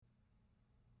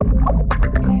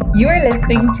You are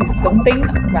listening to Something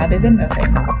Rather Than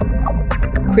Nothing.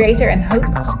 Creator and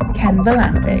host, Ken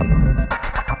Vellante.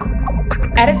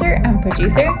 Editor and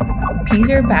producer,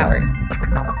 Peter Bauer.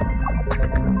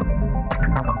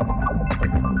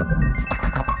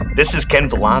 This is Ken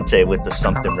Vellante with the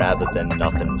Something Rather Than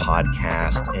Nothing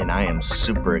podcast, and I am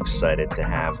super excited to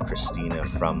have Cristina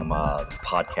from the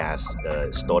podcast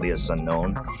Historias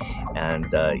Unknown and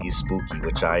Espooky,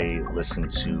 which I listen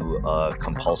to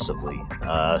compulsively.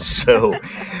 So,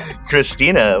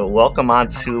 Cristina, welcome on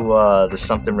to the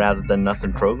Something Rather Than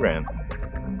Nothing program.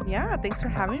 Yeah, thanks for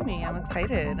having me. I'm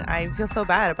excited. I feel so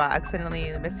bad about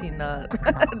accidentally missing the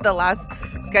the last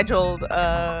scheduled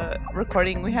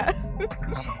recording we had.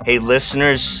 Hey,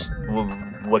 listeners,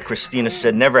 what Cristina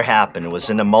said never happened. It was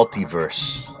in a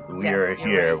multiverse. We are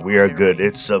here. Right. We are good.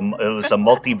 It was a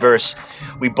multiverse.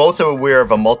 We both are aware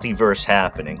of a multiverse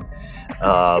happening.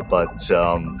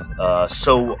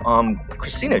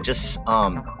 Cristina, just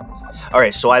all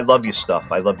right, so I love your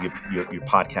stuff. I love your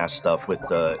podcast stuff with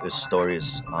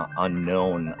Historias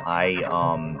Unknown. I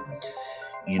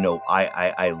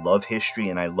love history,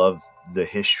 and I love the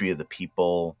history of the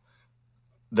people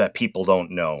that people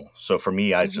don't know. So for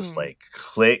me, I just like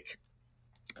click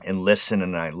and listen,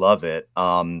 and I love it.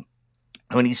 When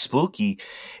he's spooky,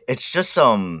 it's just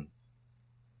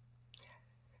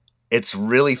it's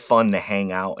really fun to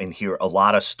hang out and hear a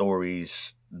lot of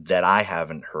stories that I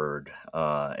haven't heard,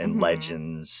 and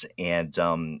legends. And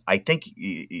I think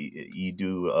you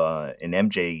do, and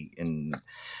MJ and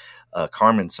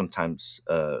Carmen sometimes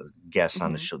guests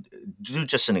on the show do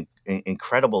just an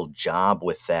incredible job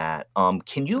with that.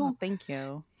 Can you? Oh, thank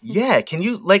you. Yeah, can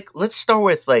you let's start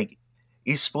with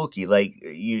It's spooky.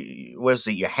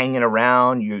 You're hanging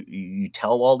around, you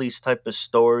tell all these type of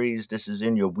stories. This is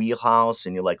in your wheelhouse,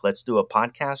 and you're like, let's do a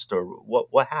podcast, or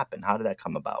what happened? How did that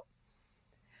come about?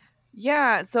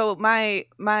 Yeah, so my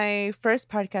first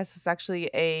podcast is actually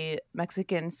a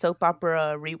Mexican soap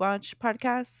opera rewatch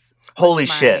podcast. Holy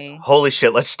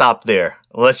shit! Let's stop there.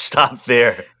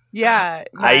 Yeah,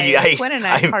 my twin and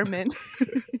I, Carmen.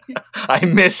 I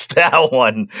missed that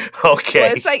one.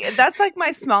 Okay, well, that's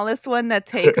my smallest one that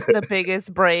takes the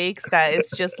biggest breaks. That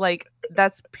is just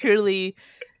that's purely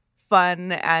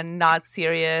fun and not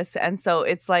serious, and so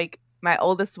it's my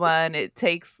oldest one. It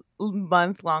takes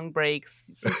month-long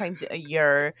breaks, sometimes a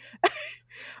year.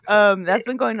 That's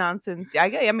been going on since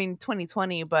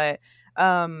 2020, but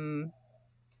I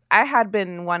had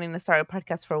been wanting to start a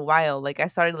podcast for a while. I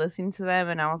started listening to them,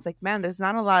 and I was like, man, there's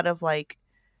not a lot of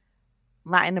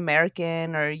Latin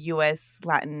American or US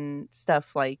Latin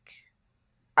stuff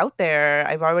out there.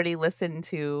 I've already listened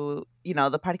to the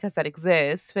podcasts that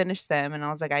exist, finished them, and I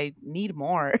was like, I need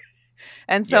more.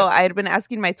 And so I had been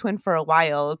asking my twin for a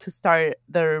while to start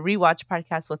the rewatch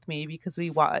podcast with me because we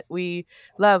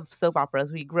love soap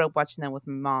operas. We grew up watching them with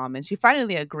my mom, and she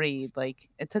finally agreed.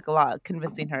 It took a lot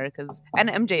convincing her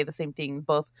and MJ the same thing.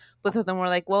 Both of them were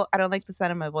like, "Well, I don't like the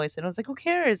sound of my voice," and I was like, "Who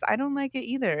cares? I don't like it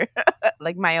either."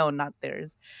 My own, not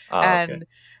theirs. And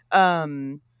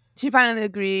she finally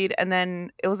agreed, and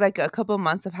then it was a couple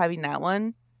months of having that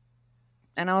one,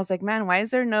 and I was like, "Man, why is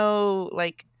there no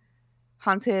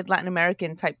haunted Latin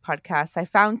American type podcasts?" I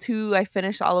found 2. I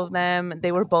finished all of them.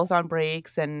 They were both on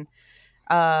breaks. And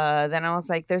then I was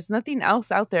like, there's nothing else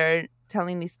out there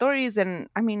telling these stories. And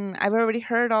I mean, I've already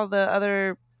heard all the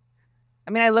other,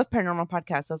 I love paranormal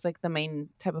podcasts. That's the main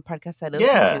type of podcast I listen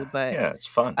to. But yeah, it's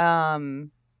fun.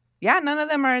 None of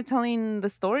them are telling the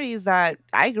stories that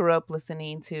I grew up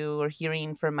listening to or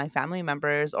hearing from my family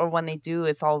members, or when they do,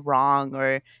 it's all wrong,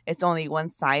 or it's only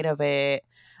one side of it.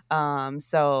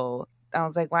 So I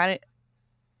was like, why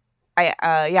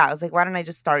don't I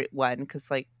just start one? Because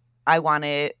I want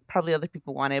it, probably other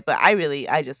people want it, but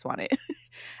I just want it.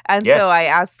 And so I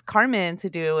asked Carmen to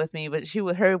do it with me, but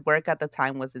her work at the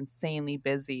time was insanely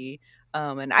busy.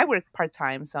 And I work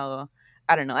part-time, so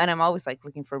I don't know. And I'm always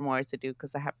looking for more to do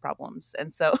because I have problems.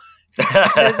 And so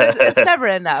it's never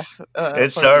enough.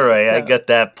 It's all right. So. I get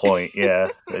that point. Yeah,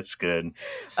 it's good.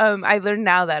 I learned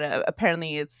now that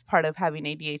apparently it's part of having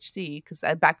ADHD, because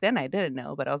back then I didn't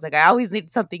know, but I was like, I always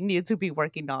need something new to be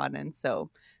working on. And so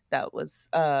that was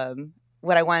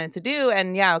what I wanted to do.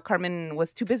 And yeah, Carmen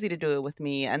was too busy to do it with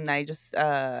me. And I just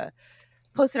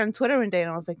posted on Twitter one day,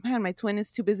 and I was like, man, my twin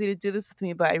is too busy to do this with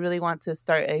me, but I really want to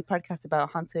start a podcast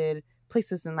about haunted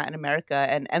places in Latin America.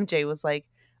 And MJ was like,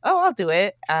 oh, I'll do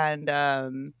it. And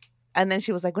then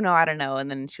she was like, well, no, I don't know. And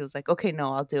then she was like, okay,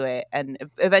 no, I'll do it. And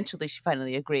eventually she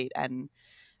finally agreed. And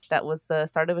that was the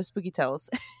start of Spooky Tales.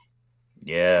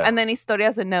 Yeah. And then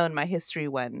Historias Unknown, my history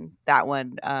one, that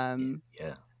one.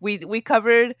 We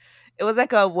covered, it was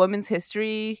a women's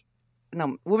history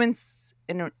no, what is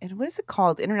it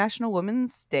called? International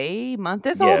Women's Day month.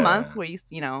 There's a whole month Yeah. where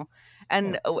Yeah.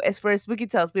 and as for Spooky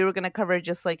Tales, we were gonna cover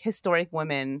just like historic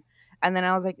women. And then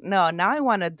I was like, no, now I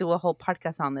want to do a whole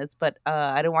podcast on this, but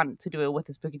I don't want to do it with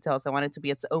the Spooky Tales. I want it to be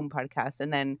its own podcast.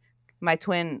 And then my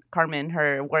twin Carmen,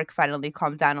 her work finally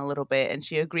calmed down a little bit, and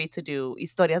she agreed to do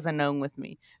Historias Unknown with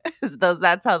me.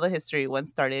 That's how the history one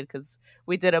started, because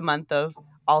we did a month of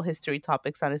all history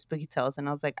topics on Spooky Tales, and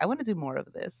I was like, I want to do more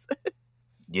of this.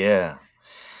 Yeah.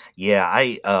 Yeah,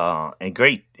 and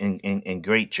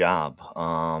great job.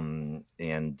 And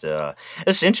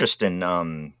it's interesting.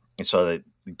 And so that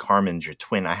Carmen's your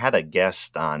twin. I had a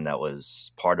guest on that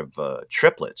was part of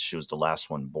triplets. She was the last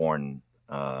one born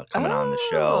coming on the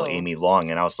show, Oh, Amy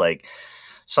Long, and I was like,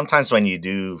 sometimes when you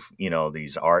do,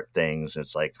 these art things,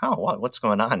 it's like, oh, what's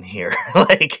going on here?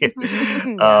 Like,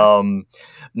 yeah.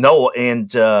 no,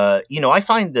 and I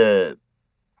find the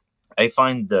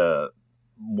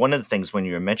one of the things when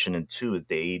you were mentioning too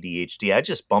the ADHD, I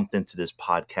just bumped into this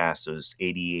podcast. It was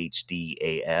ADHD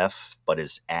AF, but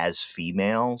it's as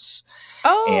females,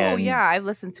 Oh, and yeah. I've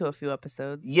listened to a few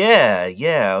episodes. yeah,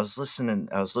 I was listening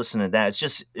to that.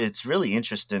 It's really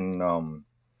interesting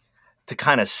to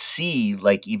kind of see,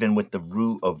 like, even with the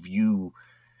root of you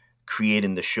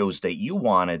creating the shows that you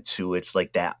wanted to, it's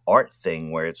like that art thing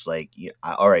where it's like,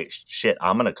 all right, shit,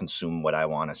 I'm gonna consume what I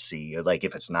want to see, like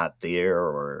if it's not there,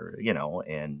 or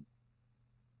and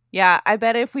Yeah, I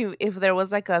bet if there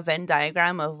was like a Venn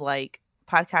diagram of like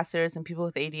podcasters and people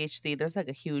with ADHD, there's like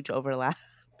a huge overlap.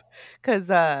 Cause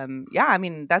yeah, I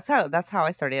mean that's how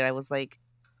I started. I was like,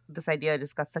 this idea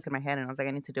just got stuck in my head, and I was like,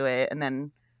 I need to do it, and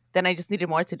then I just needed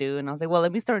more to do, and I was like, well,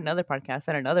 let me start another podcast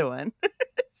and another one.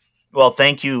 well,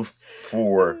 thank you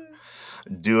for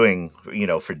doing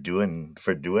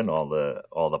all the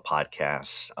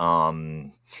podcasts.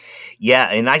 Yeah,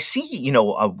 and I see,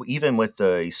 even with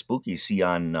the spooky, see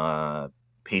on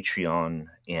Patreon,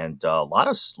 and a lot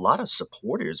of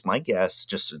supporters. My guess,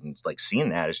 just in, like,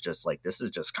 seeing that, is just like, this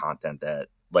is just content that,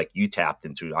 like, you tapped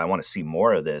into. I want to see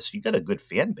more of this. You got a good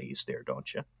fan base there,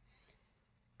 don't you?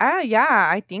 Yeah,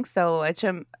 I think so.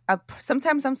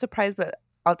 Sometimes I'm surprised, but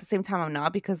at the same time I'm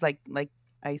not, because like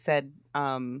I said,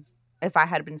 if I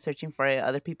had been searching for it,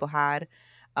 other people had.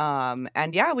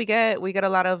 And yeah, we get a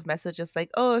lot of messages like,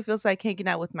 oh, it feels like hanging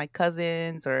out with my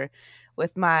cousins, or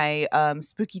with my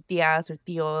spooky tias or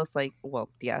tios, like, well,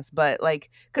 tias, but like,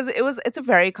 because it's a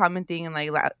very common thing in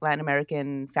like Latin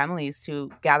American families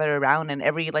to gather around, and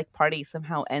every like party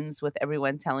somehow ends with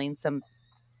everyone telling some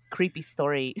creepy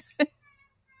story.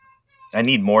 I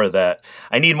need more of that.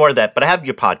 But I have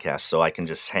your podcast, so I can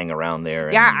just hang around there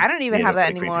Yeah, I and don't even be have there for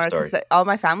that the creepy anymore, because story. all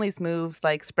my family's moved,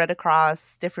 like, spread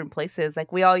across different places.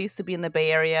 Like, we all used to be in the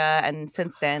Bay Area, and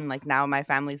since then, like, now my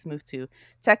family's moved to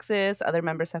Texas. Other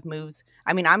members have moved.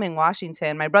 I mean, I'm in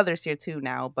Washington. My brother's here too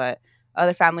now, but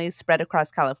other families spread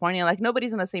across California. Like,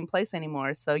 nobody's in the same place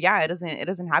anymore. So yeah, it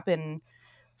doesn't happen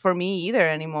for me either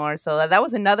anymore. So that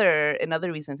was another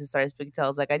reason to start Spooky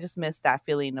Tales. Like, I just miss that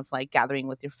feeling of like gathering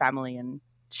with your family and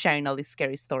sharing all these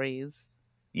scary stories.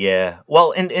 Yeah.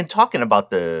 Well, and talking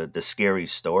about the scary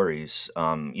stories,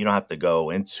 you don't have to go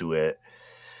into it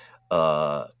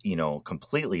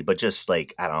completely, but just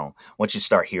like, I don't know, once you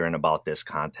start hearing about this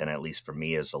content, at least for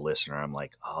me as a listener, I'm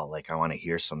like, oh, like, I want to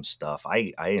hear some stuff.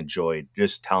 I enjoyed,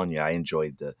 just telling you, I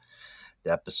enjoyed the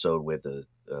episode where the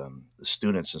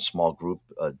students in small group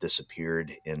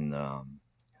disappeared in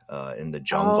the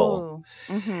jungle.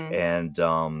 Oh, mm-hmm. And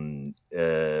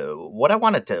what I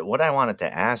wanted to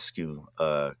ask you,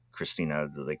 Christina,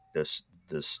 like this,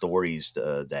 the stories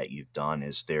that you've done,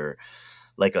 is there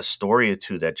like a story or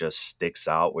two that just sticks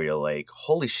out where you're like,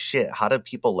 holy shit, how do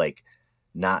people, like,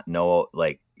 not know,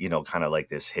 like, kind of like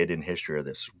this hidden history or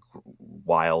this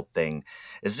wild thing?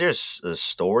 Is there a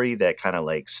story that kind of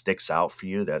like sticks out for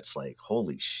you that's like,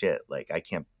 holy shit, like, I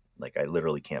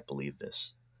literally can't believe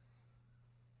this?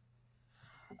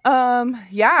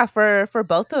 Yeah, for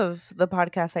both of the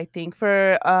podcasts, I think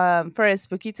for a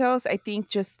Spooky Tales, I think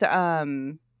just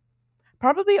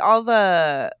probably all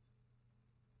the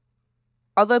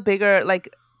bigger,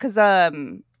 like, because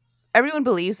everyone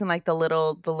believes in like the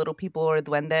little people, or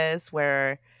duendes,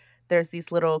 where there's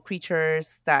these little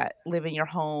creatures that live in your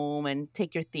home and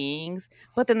take your things.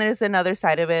 But then there's another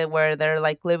side of it where they're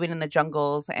like living in the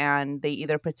jungles, and they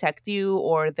either protect you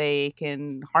or they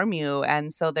can harm you.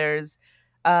 And so there's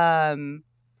um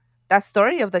that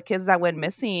story of the kids that went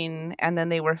missing, and then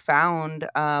they were found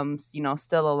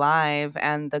still alive,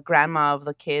 and the grandma of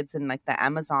the kids in like the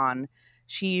Amazon,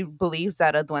 she believes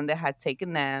that a duende had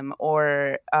taken them,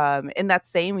 or in that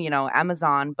same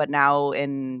Amazon, but now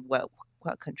in what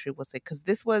country was it? Because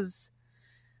this was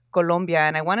Colombia,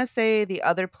 and I want to say the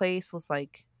other place was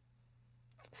like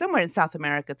somewhere in South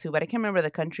America too, but I can't remember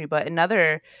the country. But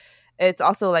another, it's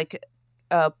also like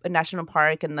a national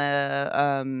park in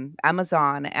the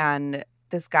Amazon, and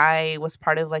this guy was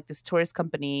part of like this tourist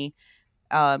company,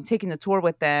 taking the tour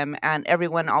with them, and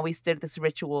everyone always did this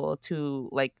ritual to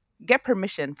like get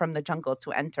permission from the jungle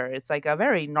to enter. It's like a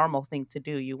very normal thing to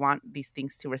do. You want these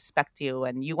things to respect you,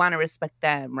 and you want to respect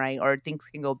them, right? Or things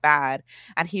can go bad.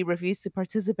 And he refused to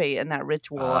participate in that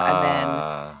ritual, and then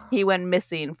Ah, he went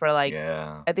missing for like,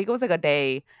 yeah. I think it was like a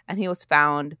day, and he was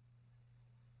found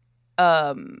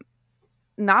um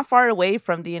not far away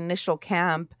from the initial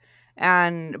camp,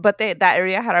 and but that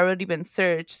area had already been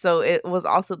searched, so it was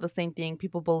also the same thing.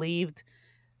 People believed,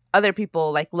 other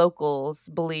people like locals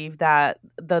believed that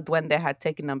the duende had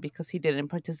taken him because he didn't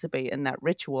participate in that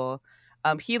ritual.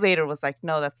 He later was like,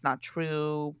 no, that's not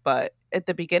true, but at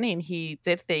the beginning he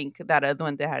did think that a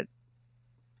duende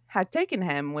had taken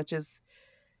him, which is,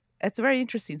 it's very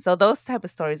interesting. So those type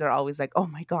of stories are always like, oh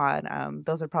my god,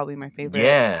 those are probably my favorite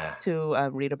Yeah. to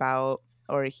read about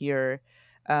or hear.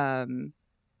 Um,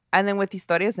 and then with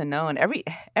historias unknown,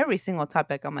 every single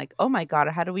topic, I'm like, oh my god,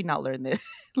 how do we not learn this?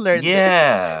 Learn this,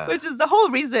 Yeah. which is the whole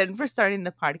reason for starting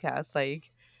the podcast.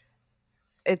 Like,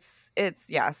 it's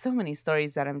yeah, so many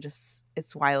stories that I'm just,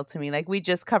 it's wild to me. Like we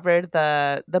just covered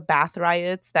the bath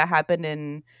riots that happened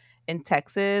in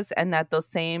Texas, and that those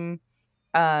same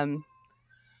um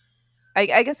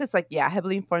I guess it's like, yeah,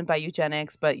 heavily informed by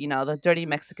eugenics, but you know, the dirty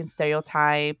Mexican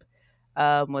stereotype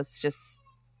was just,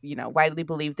 you know, widely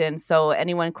believed in. So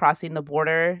anyone crossing the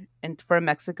border and from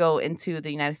Mexico into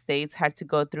the United States had to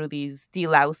go through these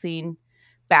delousing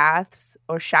baths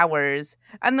or showers,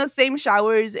 and those same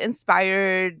showers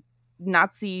inspired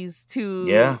Nazis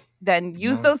Yeah. to then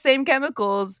use No. those same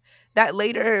chemicals that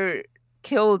later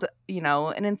killed, you know,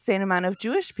 an insane amount of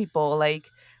Jewish people.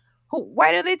 Like,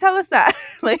 why do they tell us that?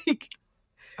 Like,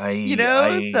 you I know?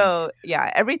 I So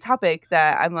yeah, every topic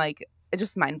that I'm like,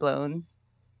 just mind blown.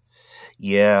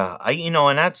 Yeah,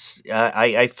 and that's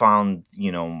I found,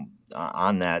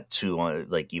 on that too,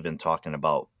 like even talking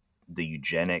about the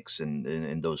eugenics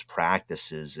and those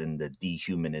practices and the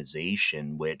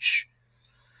dehumanization, which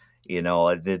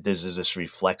there's this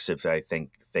reflexive, I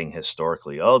think, thing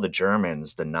historically. Oh, the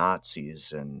Germans, the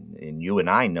Nazis, and you and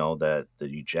I know that the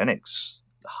eugenics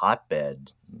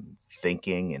hotbed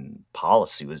thinking and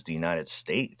policy was the United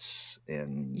States,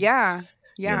 and Yeah.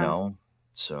 you Yeah. know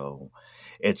so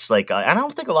it's like I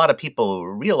don't think a lot of people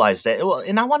realize that. Well,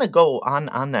 and I want to go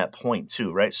on that point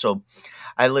too, right? So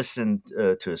I listened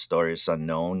to Historias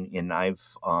Unknown, and I've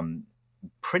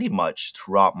pretty much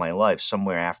throughout my life,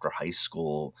 somewhere after high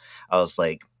school, I was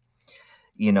like,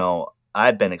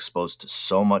 I've been exposed to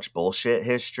so much bullshit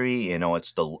history.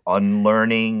 It's the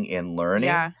unlearning and learning,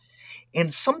 Yeah.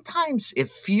 and sometimes it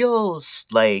feels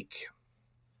like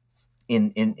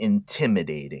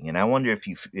intimidating. And I wonder if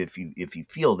you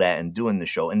feel that in doing the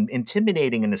show, and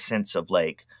intimidating in the sense of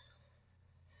like,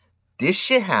 this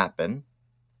shit happened,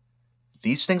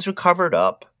 these things were covered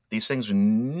up, these things were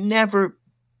never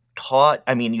taught.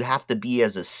 I mean, you have to be,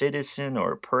 as a citizen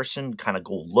or a person, kind of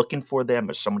go looking for them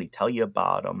or somebody tell you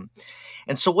about them.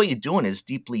 And so what you're doing is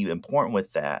deeply important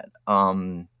with that.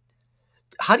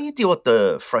 How do you deal with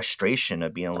the frustration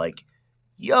of being like,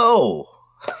 yo,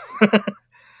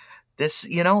 this,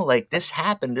 like, this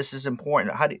happened, this is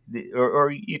important? How do or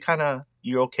you kind of,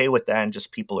 you're okay with that, and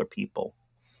just people are people?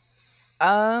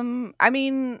 I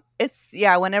mean, it's,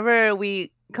 yeah, whenever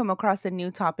we come across a new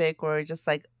topic, or just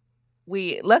like,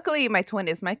 we, luckily my twin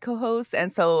is my co-host,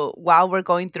 and so while we're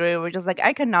going through it, we're just like,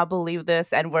 I cannot believe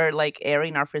this, and we're like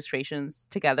airing our frustrations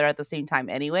together at the same time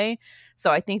anyway.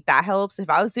 So I think that helps. If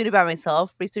I was doing it by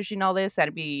myself, researching all this,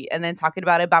 and then talking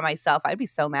about it by myself, I'd be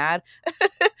so mad.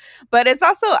 But it's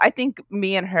also, I think,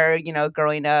 me and her, you know,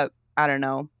 growing up, I don't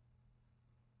know,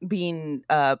 being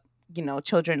you know,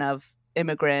 children of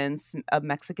immigrants, a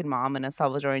Mexican mom and a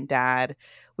Salvadoran dad,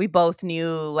 we both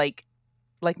knew, like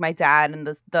my dad in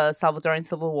the Salvadoran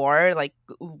Civil War, like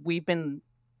we've been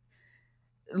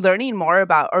learning more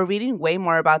about, or reading way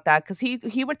more about that, because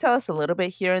he would tell us a little bit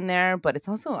here and there, but it's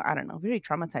also, I don't know, very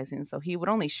traumatizing. So he would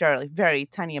only share like very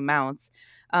tiny amounts.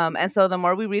 And so the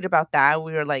more we read about that,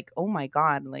 we were like, oh my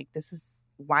god, like this is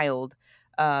wild.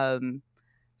 um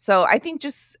so I think,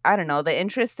 just, I don't know, the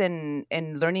interest in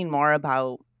learning more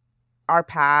about our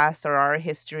past or our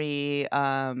history,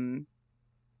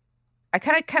 I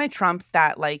kind of trumps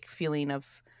that like feeling of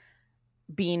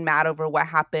being mad over what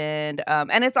happened.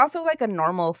 And it's also like a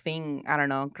normal thing, I don't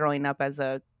know, growing up as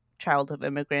a child of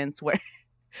immigrants, where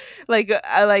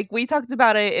like we talked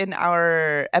about it in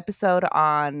our episode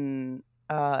on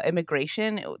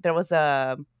immigration. There was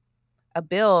a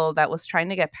bill that was trying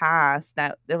to get passed,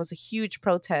 that there was a huge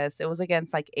protest. It was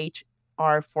against like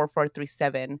HR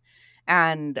 4437,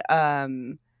 and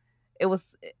it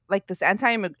was like this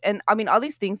anti, and I mean all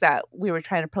these things that we were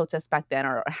trying to protest back then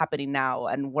are happening now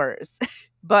and worse.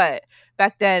 But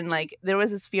back then, like, there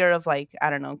was this fear of, like, I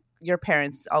don't know, your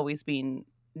parents always being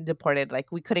deported.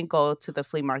 Like, we couldn't go to the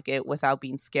flea market without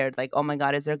being scared, like, oh my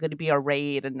god, is there going to be a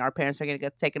raid and our parents are going to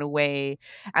get taken away.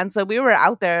 And so we were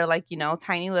out there, like,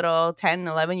 tiny little 10,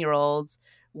 11 year olds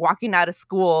walking out of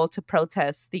school to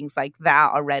protest things like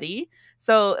that already.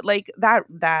 So like that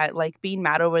like being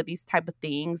mad over these type of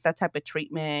things, that type of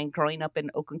treatment, growing up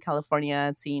in Oakland, California,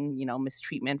 and seeing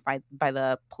mistreatment by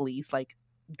the police like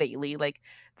daily, like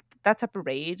that type of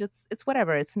rage, it's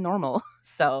whatever, it's normal.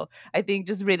 So I think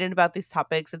just reading about these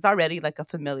topics, it's already like a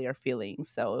familiar feeling.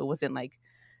 So it wasn't like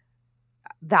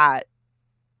that.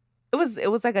 It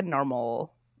was like a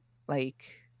normal,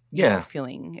 like, Yeah.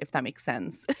 feeling, if that makes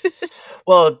sense.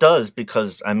 Well, it does,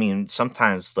 because I mean,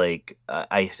 sometimes like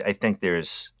I think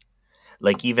there's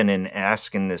like, even in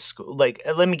asking this, like,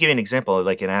 let me give you an example.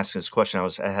 Like, in asking this question,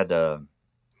 I had a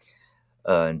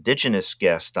indigenous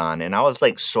guest on, and I was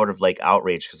like sort of like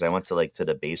outraged because I went to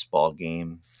the baseball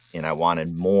game and I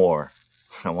wanted more.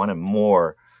 I wanted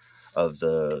more of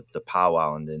the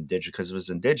powwow and the indigenous, because it was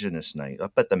indigenous night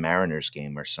up at the Mariners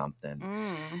game or something.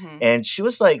 Mm-hmm. And she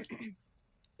was like,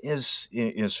 is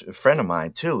a friend of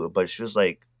mine too, but she was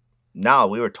like, no,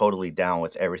 we were totally down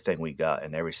with everything we got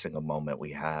and every single moment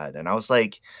we had. And I was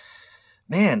like,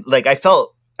 man, like I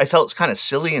felt kind of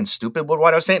silly and stupid with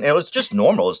what I was saying. It was just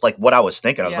normal. It's like what I was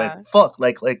thinking. I was Yeah. like, fuck,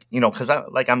 like because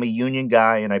I'm a union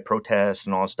guy and I protest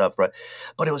and all that stuff, right?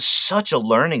 But it was such a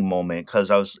learning moment,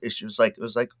 because it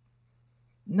was like,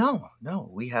 no,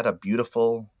 we had a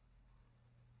beautiful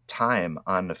time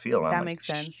on the field. I'm That like, makes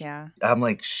sense. Yeah. I'm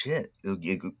like, shit. So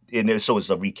it was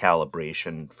a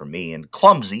recalibration for me, and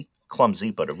clumsy,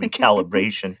 but a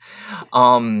recalibration.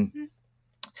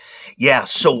 Yeah.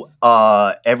 So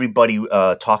everybody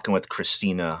talking with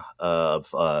Cristina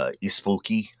of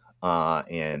espooky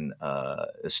and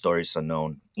Stories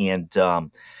Unknown,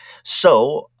 and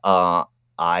so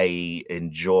I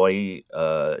enjoy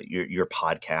your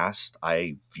podcast.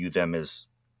 I view them as,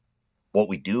 what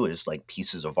we do is like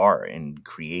pieces of art and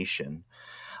creation.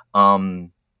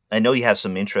 I know you have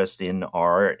some interest in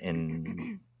art,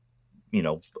 and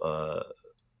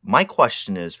my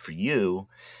question is for you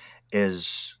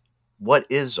is, what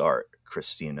is art,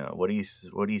 Christina? What do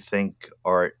you think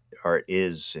art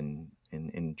is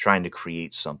in trying to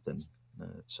create something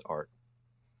that's art?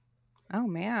 Oh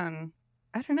man,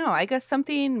 I don't know. I guess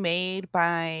something made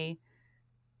by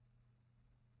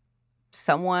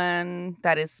someone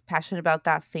that is passionate about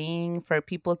that thing, for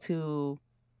people to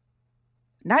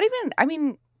not even, I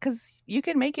mean, because you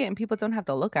can make it and people don't have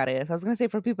to look at it. So I was going to say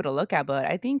for people to look at, but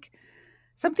I think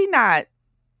something that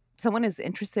someone is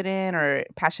interested in or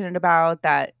passionate about,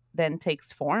 that then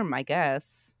takes form, I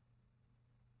guess,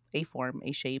 a form,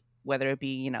 a shape, whether it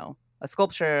be, a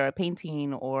sculpture, a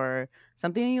painting, or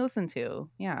something you listen to.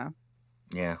 Yeah.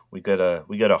 Yeah, we got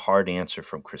a hard answer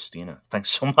from Christina. Thanks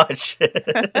so much.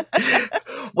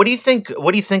 What do you think?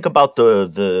 What do you think about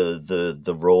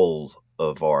the role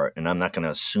of art? And I'm not going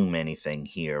to assume anything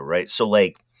here, right? So,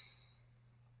 like,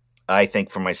 I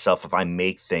think for myself, if I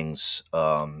make things,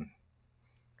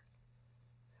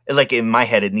 like in my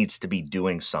head, it needs to be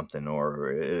doing something,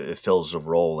 or it fills a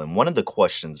role. And one of the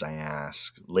questions I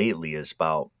ask lately is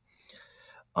about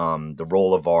the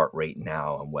role of art right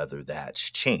now and whether that's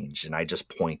changed. And I just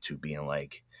point to being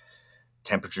like,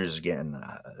 temperatures getting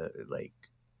like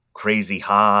crazy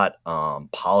hot.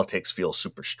 Politics feel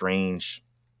super strange.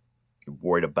 You're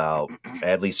worried about,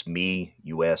 at least me,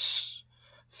 U.S.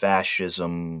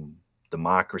 fascism,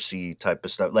 democracy type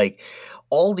of stuff. Like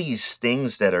all these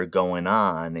things that are going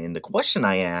on. And the question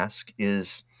I ask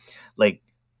is, like,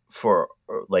 for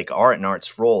like art and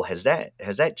art's role, has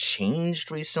that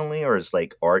changed recently, or is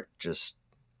like art just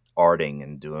arting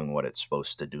and doing what it's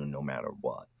supposed to do no matter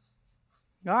what?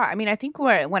 Yeah, I mean, I think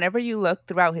whenever you look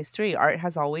throughout history, art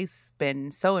has always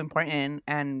been so important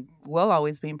and will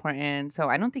always be important. So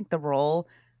I don't think the role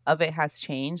of it has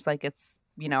changed. Like, it's,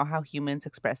 how humans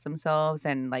express themselves.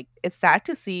 And like, it's sad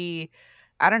to see,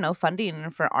 I don't know, funding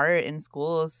for art in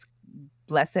schools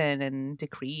lessen and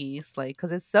decrease, like,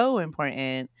 because it's so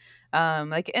important.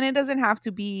 Like, and it doesn't have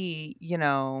to be,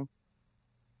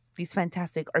 these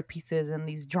fantastic art pieces and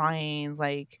these drawings.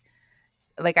 Like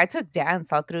I took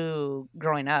dance all through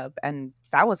growing up, and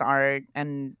that was art.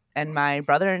 And and my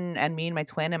brother and me and my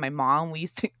twin and my mom, we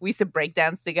used to break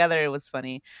dance together. It was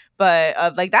funny,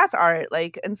 but like that's art.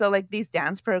 Like, and so like these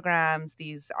dance programs,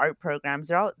 these art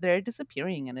programs, they're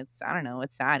disappearing, and it's, I don't know,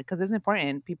 it's sad because it's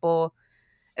important. People,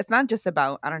 it's not just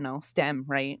about, I don't know, STEM,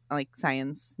 right? Like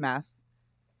science, math.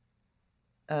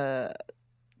 Uh,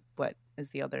 what is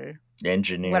the other?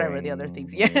 Whatever the other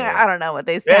things. Engineering. Yeah, I don't know what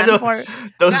they Yeah, stand for.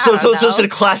 those I don't those are know. the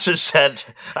classes that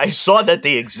I saw that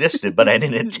they existed, but I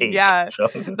didn't take. Yeah, So.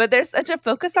 but there's such a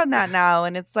focus on that now,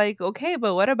 and it's like, okay,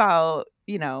 but what about,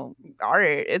 you know,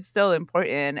 art? It's still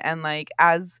important, and like,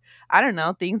 as, I don't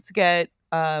know, things get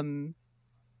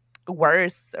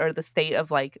worse, or the state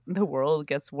of like the world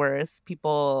gets worse,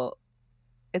 people,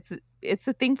 it's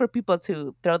a thing for people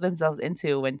to throw themselves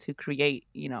into and to create,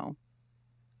 you know.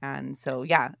 And so,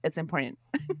 yeah, it's important.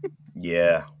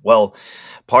 Yeah. Well,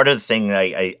 part of the thing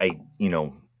I you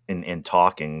know, in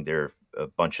talking, there are a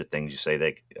bunch of things you say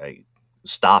that I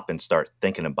stop and start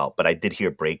thinking about. But I did hear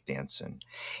breakdancing,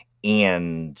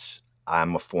 and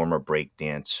I'm a former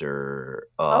breakdancer.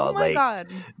 Oh my god.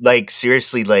 Like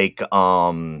seriously, like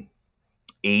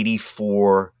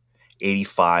 84,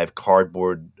 85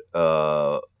 cardboard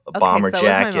Okay, bomber so was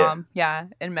my jacket. mom. Yeah,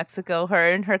 in Mexico,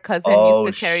 her and her cousin Oh,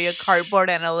 used to carry a cardboard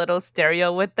and a little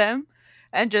stereo with them,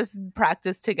 and just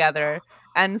practice together.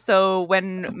 And so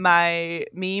when my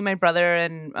brother,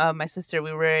 and my sister,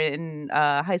 we were in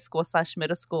high school /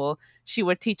 middle school, she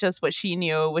would teach us what she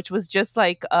knew, which was just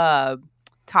like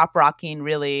top rocking,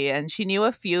 really. And she knew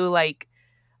a few, like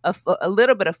a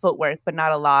little bit of footwork, but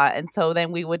not a lot. And so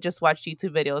then we would just watch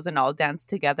YouTube videos and all dance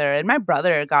together. And my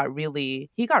brother got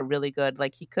really good.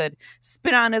 Like, he could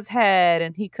spin on his head,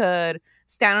 and he could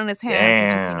stand on his hands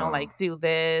and just, you know, damn. like do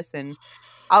this. And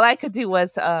all I could do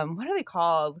was, what are they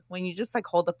called when you just like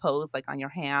hold the pose like on your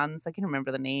hands? I can't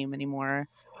remember the name anymore.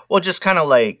 Well, just kind of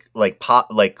like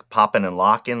popping and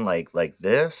locking, like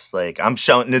this. Like, I'm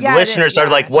showing the Yeah, listeners are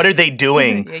like, what are they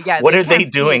doing? Yeah, What they are they can't see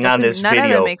it. doing on this None of it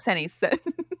video? makes any sense.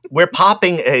 We're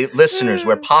popping, listeners.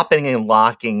 We're popping and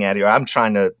locking at you.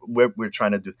 We're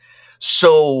trying to do.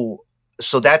 So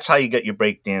that's how you get your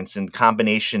breakdancing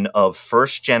combination of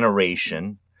first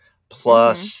generation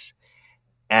plus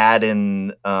add in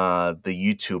the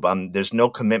YouTube. There's no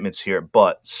commitments here,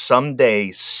 but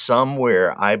someday,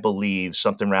 somewhere, I believe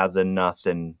something rather than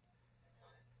nothing,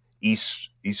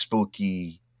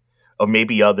 espooky, or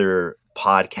maybe other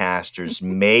podcasters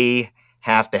may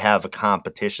have to have a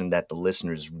competition that the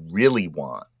listeners really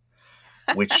want,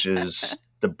 which is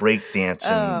the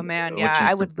breakdancing. Oh man, yeah,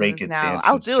 I would lose now.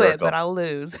 I'll do circle. it, but I'll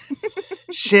lose.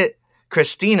 Shit,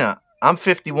 Cristina, I'm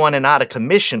 51 and out of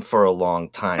commission for a long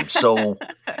time, so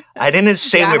I didn't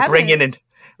say we're bringing in.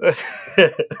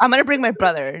 I'm gonna bring my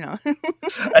brother. No.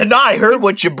 And I heard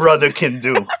what your brother can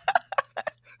do.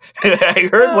 I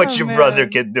heard what your brother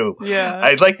can do. Yeah,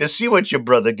 I'd like to see what your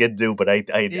brother can do, but I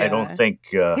don't think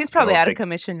he's probably out of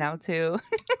commission now too.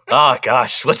 Oh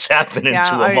gosh, what's happening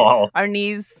to them all? Our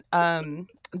knees,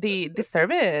 the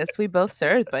service we both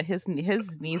served, but his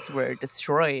knees were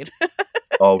destroyed.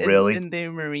 Oh really? In the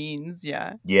Marines,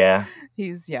 yeah. Yeah.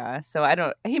 So I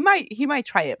don't. He might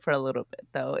try it for a little bit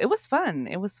though. It was fun.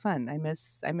 I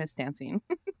miss dancing.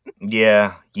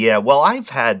 Yeah. Well, I've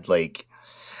had like.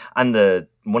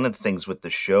 One of the things with the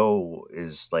show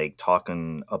is like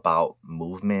talking about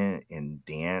movement and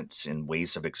dance and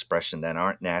ways of expression that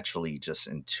aren't naturally just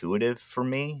intuitive for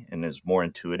me and is more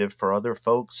intuitive for other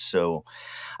folks. So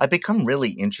I've become really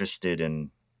interested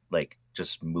in like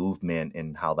just movement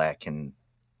and how that can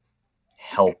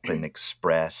help and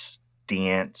express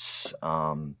dance,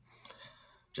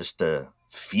 just to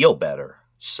feel better.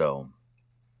 So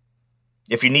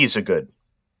if your knees are good,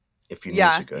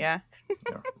 Yeah.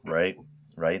 Yeah, right.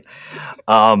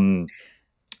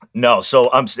 No, so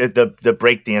the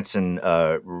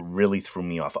breakdancing really threw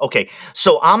me off. Okay,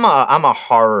 so I'm a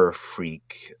horror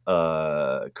freak,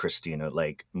 Cristina.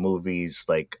 Like movies,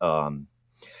 like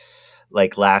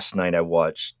last night I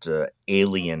watched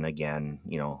Alien again.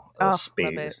 You know,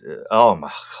 space.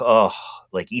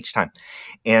 Like each time.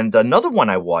 And another one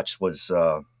I watched was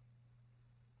The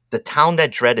Town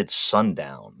That Dreaded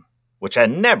Sundown, which I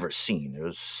had never seen. It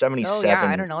was 77, Oh, yeah,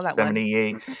 I don't know that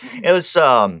 78. one. It was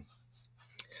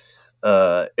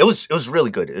it was really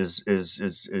good. Is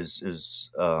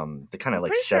the kind of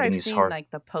like 70s sure horror, like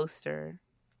the poster.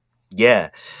 Yeah.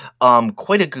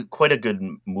 Quite a good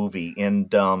movie.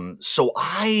 And so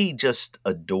I just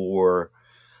adore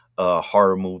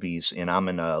horror movies, and I'm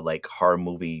in a like horror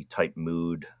movie type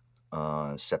mood.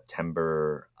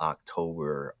 September,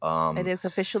 October. It is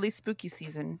officially spooky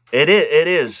season. It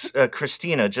is,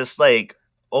 Cristina, just like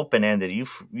open ended.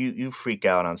 You freak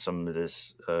out on some of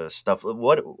this stuff.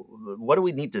 What do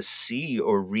we need to see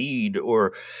or read,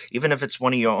 or even if it's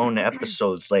one of your own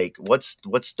episodes? Like, what's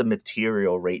the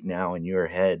material right now in your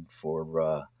head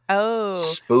for Oh,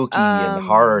 spooky and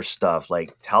horror stuff?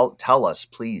 Like, tell us,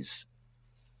 please.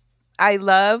 I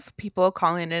love people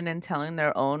calling in and telling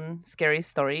their own scary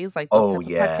stories, like those Oh type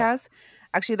of yeah, podcasts.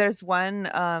 Actually, there's one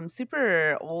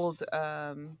super old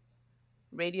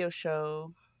radio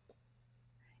show.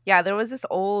 Yeah, there was this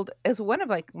old. It's one of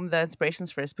like the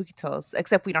inspirations for spooky tales.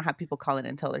 Except we don't have people calling in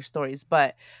and tell their stories.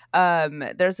 But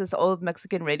there's this old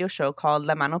Mexican radio show called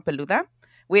La Mano Peluda.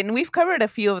 And we've covered a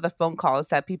few of the phone calls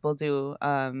that people do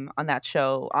on that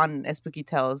show on Spooky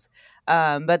Tales.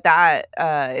 But that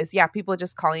is, yeah, people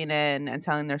just calling in and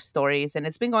telling their stories, and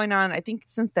it's been going on, I think,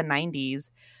 since the '90s.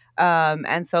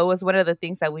 And so it was one of the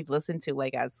things that we've listened to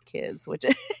like as kids, which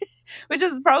which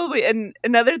is probably and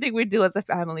another thing we do as a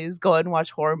family is go and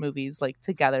watch horror movies like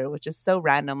together, which is so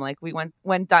random. Like we went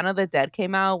when Dawn of the Dead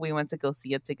came out, we went to go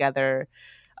see it together.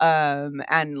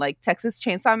 And like Texas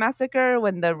Chainsaw Massacre,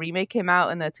 when the remake came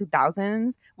out in the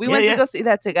 2000s, we went to go see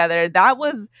that together. That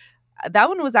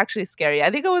one was actually scary.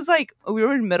 I think it was like we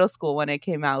were in middle school when it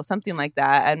came out, something like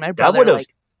that. And my brother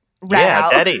like ran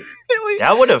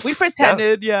out. We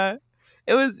pretended, yeah.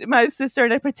 It was my sister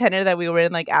and I pretended that we were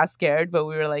in like as scared, but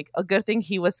we were like, a good thing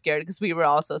he was scared because we were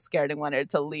also scared and wanted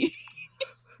to leave.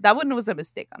 That one was a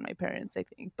mistake on my parents, I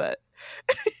think, but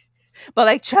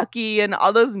like Chucky and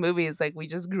all those movies, like we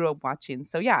just grew up watching.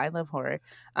 So yeah, I love horror.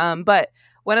 But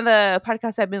one of the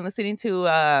podcasts I've been listening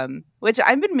to, which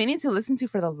I've been meaning to listen to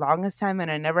for the longest time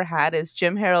and I never had, is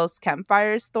Jim Harrell's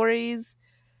Campfire Stories.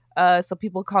 So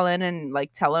people call in and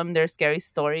like tell them their scary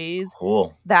stories.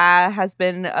 Cool. That has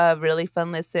been a really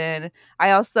fun listen.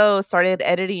 I also started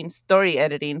story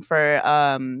editing for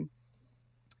a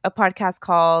podcast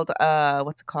called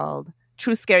what's it called?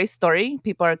 True Scary Story.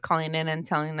 People are calling in and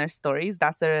telling their stories.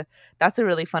 That's a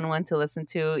really fun one to listen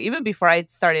to. Even before I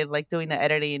started like doing the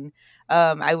editing,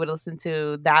 I would listen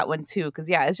to that one too. Because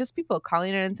yeah, it's just people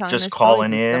calling in and telling just their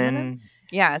calling stories.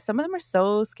 Yeah, some of them are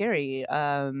so scary.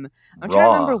 I'm trying to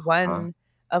remember one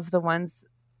of the ones.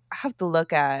 I have to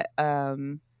look at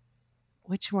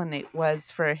which one it was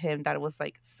for him that was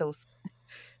like so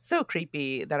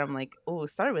creepy that I'm like, oh,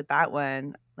 start with that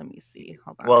one. Let me see.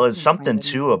 Hold on. Well, it's something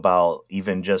too about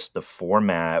even just the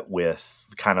format with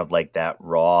kind of like that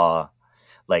raw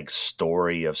like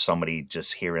story of somebody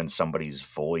just hearing somebody's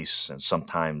voice, and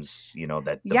sometimes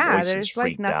that the voice is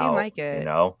freaked like nothing out, like it.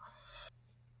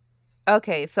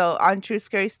 Okay, so on True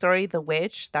Scary Story, The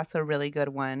Witch, that's a really good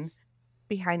one.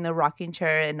 Behind the Rocking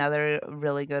Chair, another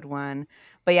really good one.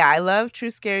 But yeah, I love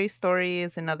True Scary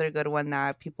Stories, another good one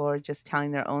that people are just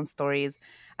telling their own stories.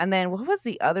 And then what was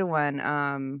the other one?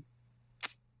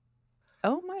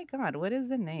 Oh my God, what is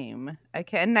the name? I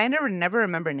never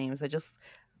remember names.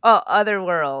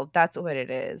 Otherworld. That's what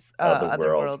it is.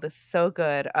 Otherworld is so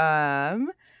good.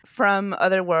 From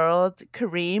Otherworld,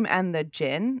 Kareem and the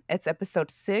Jinn. It's episode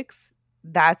 6.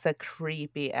 That's a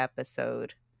creepy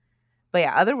episode. But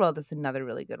yeah, Otherworld is another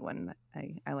really good one that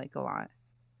I like a lot.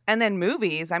 And then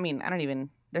movies. I mean,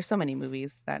 there's so many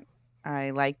movies that I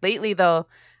like. Lately though,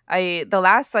 the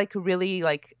last like really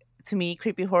like to me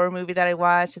creepy horror movie that I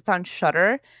watched, it's on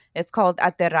Shudder. It's called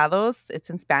Aterrados. It's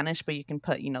in Spanish, but you can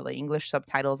put, the English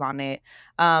subtitles on it.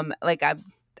 Like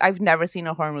I've never seen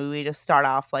a horror movie just start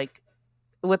off like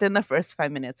within the first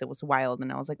 5 minutes, it was wild,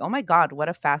 and I was like, "Oh my God, what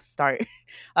a fast start!"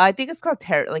 I think it's called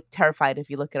Terrified.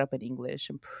 If you look it up in English,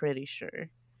 I'm pretty sure.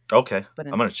 Okay, but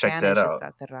I'm gonna check that out.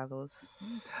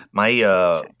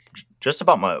 My just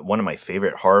about one of my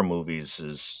favorite horror movies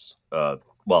is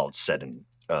it's set in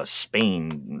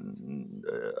Spain.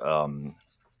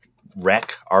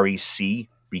 REC,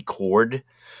 Record,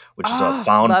 which is a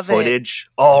found footage.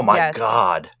 Oh my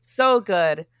God, so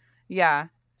good! Yeah,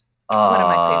 one of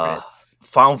my favorites.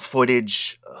 Found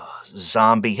footage,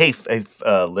 zombie. Hey,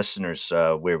 listeners,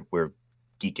 we're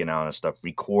geeking out and stuff.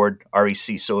 Record,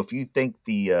 REC. So if you think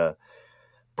the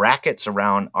brackets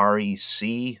around REC,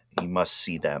 you must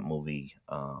see that movie.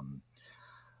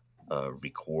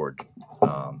 Record.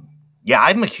 Yeah,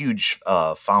 I'm a huge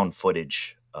found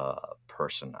footage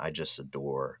person. I just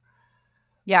adore.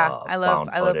 Yeah, I love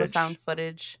the found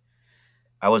footage.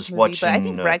 I was movie, watching, but I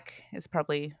think REC is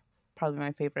probably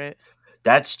my favorite.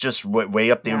 That's just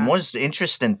way up there. Yeah. And one of the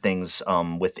interesting things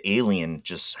with Alien,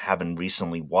 just having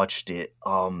recently watched it,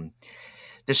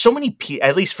 there's so many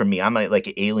at least for me, I'm like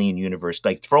an Alien universe.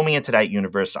 Like, throw me into that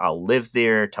universe, I'll live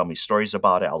there, tell me stories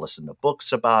about it, I'll listen to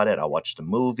books about it, I'll watch the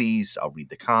movies, I'll read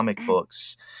the comic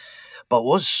books. But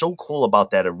what was so cool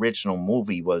about that original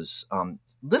movie was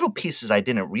little pieces I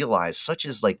didn't realize, such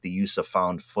as like the use of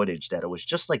found footage, that it was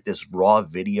just like this raw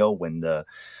video when the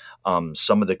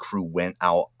some of the crew went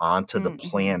out onto the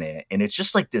planet, and it's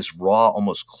just like this raw,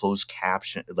 almost closed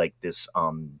caption, like this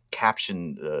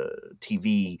caption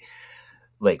TV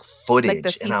like footage, like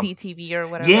the and CCTV or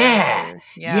whatever.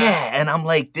 Yeah, and I'm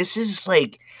like, this is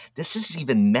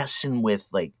even messing with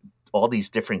like all these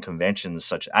different conventions.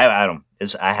 Such I don't,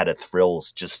 I had a thrill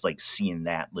just like seeing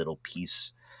that little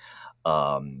piece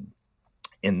in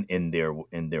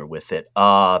there with it.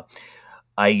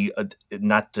 I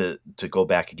not to go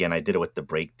back again. I did it with the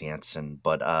breakdancing,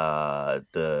 but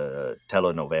the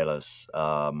telenovelas.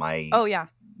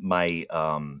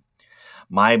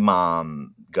 My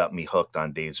mom got me hooked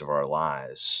on Days of Our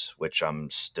Lives, which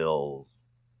I'm still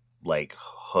like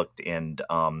hooked. And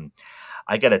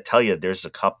I got to tell you, there's a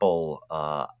couple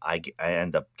I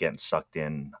end up getting sucked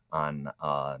in on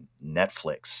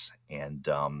Netflix, and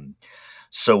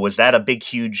so was that a big,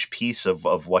 huge piece of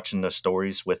watching the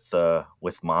stories with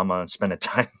Mama and spending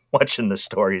time watching the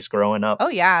stories growing up? Oh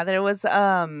yeah, there was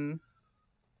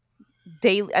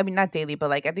daily. I mean, not daily, but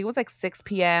like I think it was like 6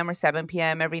 p.m. or 7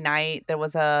 p.m. every night. There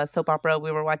was a soap opera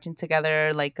we were watching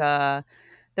together. Like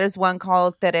there's one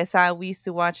called Teresa we used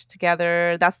to watch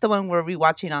together. That's the one we're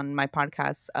rewatching on my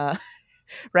podcast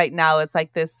right now. It's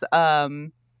like this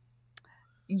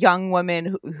young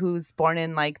woman who's born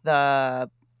in like the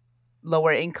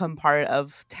lower income part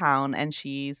of town, and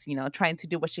she's trying to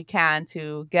do what she can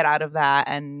to get out of that,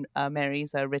 and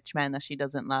marries a rich man that she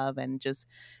doesn't love, and just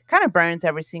kind of burns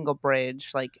every single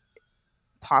bridge like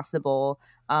possible.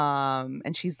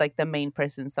 And she's like the main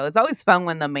person, so it's always fun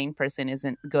when the main person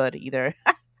isn't good either.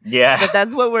 Yeah. But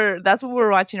that's what we're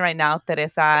watching right now,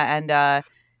 Teresa. And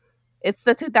it's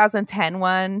the 2010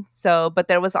 one. So, but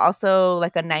there was also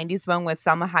like a 90s one with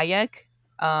Salma Hayek.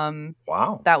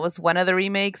 Wow. That was one of the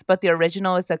remakes, but the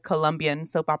original is a Colombian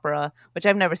soap opera, which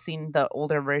I've never seen the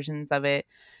older versions of it.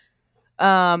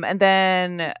 And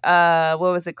then what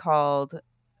was it called?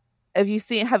 Have you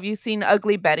seen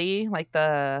Ugly Betty, like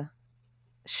the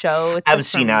show? I haven't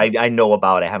seen it. I know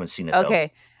about it. I haven't seen it. Okay.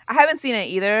 Though. I haven't seen it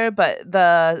either, but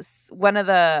one of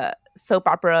the soap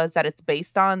operas that it's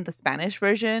based on, the Spanish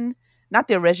version, not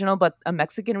the original, but a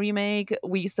Mexican remake,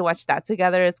 we used to watch that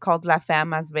together. It's called La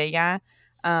Femme Más Bella.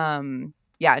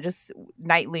 Yeah, just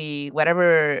nightly,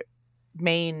 whatever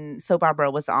main soap opera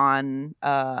was on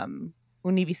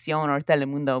Univision or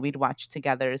Telemundo, we'd watch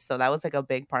together. So that was like a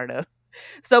big part of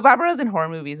soap operas and horror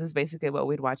movies, is basically what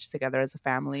we'd watch together as a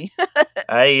family.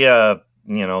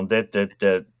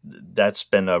 That's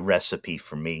been a recipe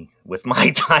for me with my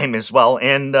time as well.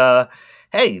 And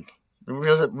hey,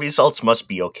 results must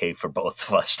be okay for both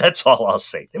of us. That's all I'll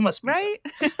say. They must be right.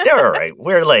 They're all right.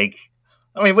 We're like,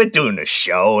 I mean, we're doing a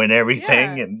show and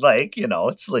everything, yeah. And like,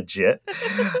 it's legit.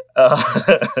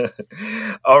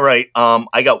 All right.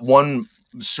 I got one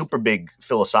super big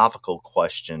philosophical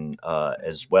question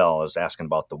as well. I was asking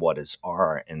about the what is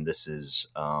art, and this is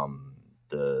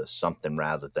the something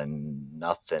rather than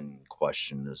nothing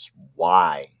question is,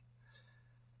 why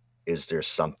is there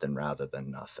something rather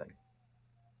than nothing?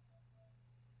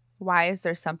 Why is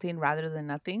there something rather than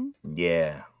nothing?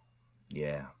 Yeah.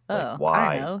 Yeah. Oh, like why?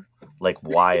 I don't know. Like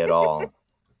why at all?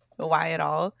 Why at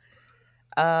all?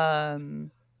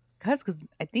 Because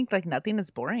I think like nothing is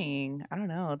boring. I don't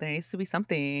know. There needs to be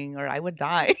something, or I would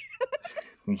die.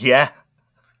 Yeah.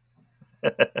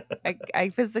 I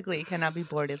physically cannot be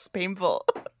bored. It's painful.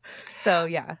 So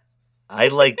yeah. I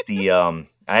like the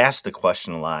I ask the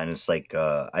question a lot, and it's like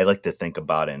I like to think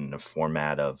about it in the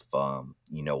format of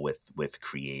with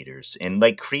creators and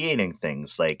like creating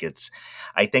things. Like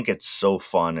I think it's so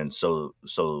fun and so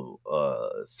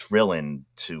thrilling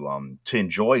to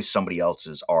enjoy somebody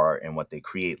else's art and what they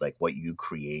create, like what you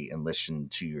create, and listen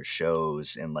to your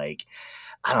shows, and like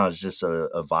I don't know, it's just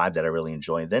a vibe that I really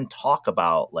enjoy. And then talk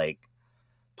about like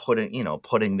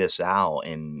putting this out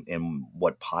in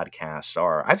what podcasts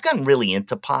are. I've gotten really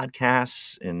into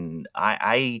podcasts, and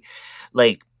I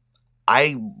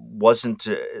wasn't,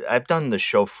 I've done the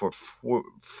show for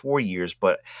 4 years,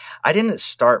 but I didn't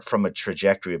start from a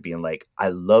trajectory of being like, I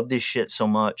love this shit so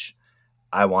much,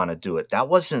 I want to do it. That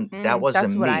wasn't that's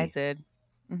me. What I did.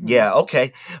 Mm-hmm. Yeah.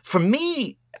 Okay. For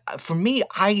me,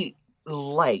 I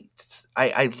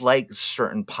like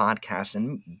certain podcasts,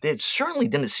 and there certainly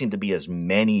didn't seem to be as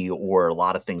many or a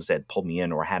lot of things that pulled me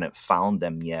in, or hadn't found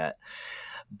them yet.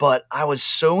 But I was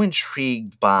so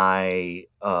intrigued by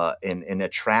and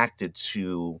attracted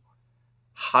to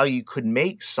how you could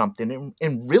make something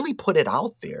and really put it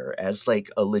out there as like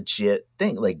a legit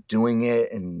thing, like doing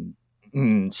it and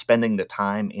spending the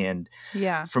time. And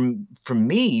yeah, for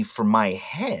me, for my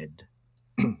head,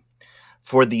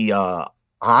 for the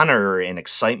honor and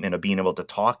excitement of being able to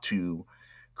talk to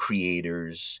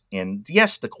creators. And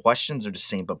yes, the questions are the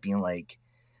same, but being like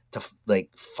to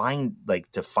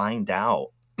find out.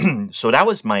 So that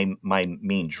was my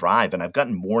main drive, and I've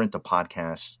gotten more into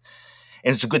podcasts,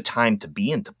 and it's a good time to be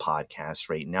into podcasts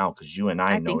right now because you and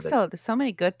I I know think that so. There's so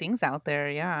many good things out there.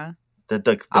 Yeah.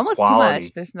 the Almost too much.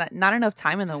 quality. There's not enough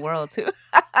time in the world to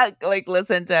like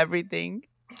listen to everything.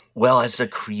 Well, as a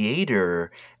creator,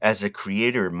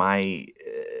 my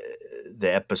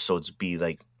the episodes be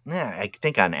like, yeah, I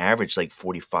think on average like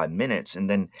 45 minutes, and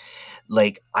then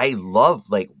like I love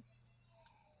like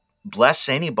bless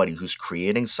anybody who's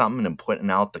creating something and putting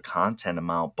out the content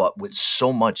amount, but with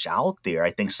so much out there,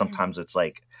 I think sometimes it's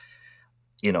like,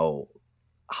 you know,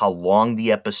 how long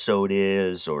the episode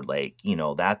is or like, you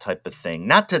know, that type of thing.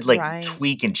 Not to like Right.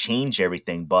 tweak and change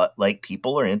everything, but like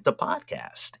people are into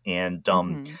podcast and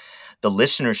Mm-hmm. the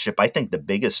listenership, I think the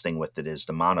biggest thing with it is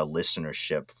the amount of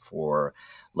listenership for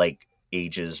like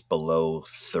ages below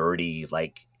 30.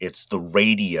 Like it's the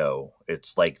radio.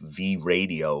 It's like the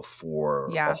radio for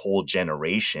a Yeah. whole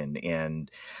generation. And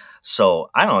so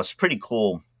I don't know, it's pretty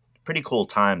cool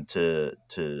time to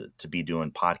be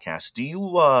doing podcasts. Do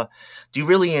you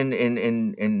really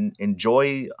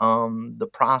enjoy the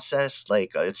process?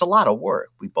 Like it's a lot of work,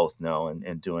 we both know,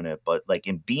 and doing it, but like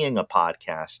in being a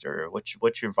podcaster,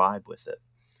 what's your vibe with it?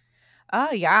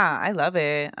 Oh yeah, I love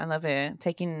it. I love it.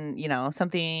 Taking,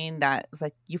 something that is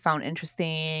like you found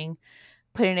interesting,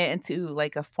 putting it into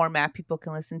like a format people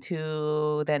can listen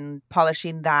to, then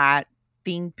polishing that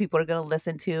thing people are gonna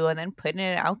listen to, and then putting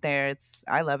it out there.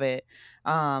 I love it.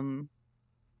 Um,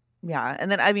 yeah,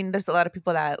 and then I mean, there's a lot of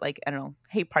people that like I don't know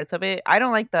hate parts of it. I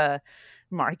don't like the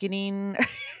marketing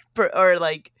or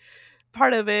like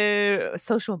part of it.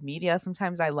 Social media.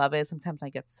 Sometimes I love it. Sometimes I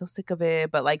get so sick of it.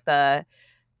 But like the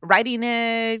writing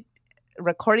it,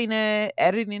 recording it,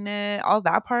 editing it, all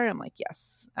that part, I'm like,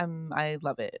 yes, I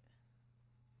love it.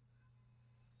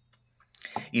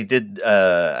 You did,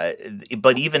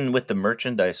 but even with the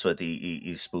merchandise with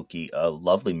the spooky,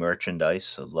 lovely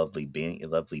merchandise, lovely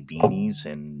beanies,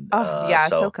 and Oh yeah,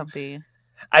 so so comfy.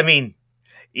 I mean,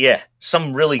 yeah,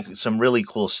 some really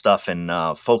cool stuff. And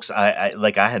folks, I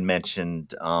like I had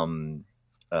mentioned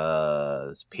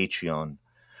Patreon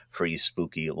for you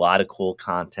spooky. A lot of cool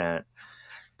content.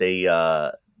 They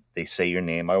uh they say your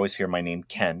name. I always hear my name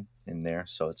Ken in there,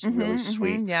 so it's really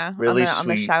sweet. Yeah, on Really the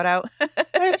sweet. shout out.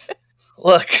 It's,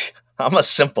 look, I'm a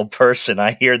simple person.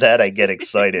 I hear that, I get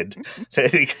excited. That's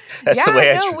the Yeah,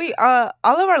 way I no, we all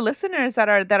of our listeners that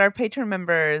are patron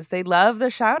members, they love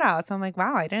the shout outs. I'm like,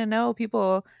 wow, I didn't know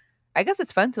people. I guess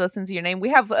it's fun to listen to your name. We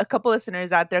have a couple listeners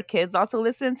that their kids also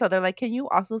listen, so they're like, "Can you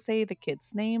also say the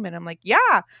kid's name?" And I'm like,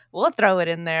 "Yeah, we'll throw it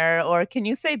in there." Or can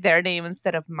you say their name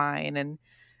instead of mine?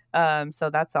 And so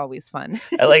that's always fun.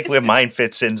 I like where mine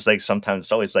fits in. It's like sometimes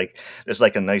it's always like there's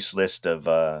like a nice list of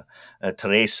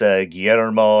Teresa,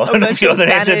 Guillermo, A and a bunch few of other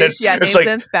names, and then Spanish, yeah, it's names like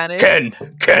in Spanish.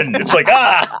 Ken. It's like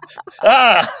ah,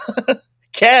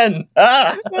 Ken.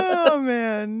 Oh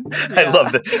man, I yeah.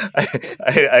 love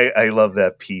that. I love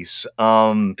that piece.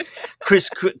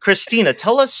 Christina,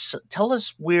 tell us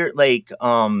where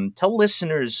tell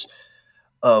listeners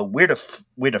where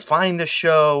to find the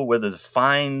show, whether to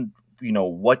find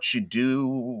what you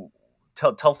do.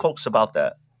 Tell folks about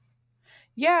that.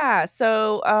 Yeah,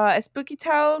 so Spooky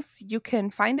Tales, you can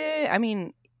find it. I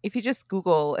mean, if you just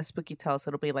Google a Spooky Tales,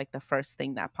 it'll be like the first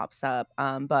thing that pops up.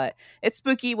 But it's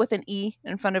spooky with an E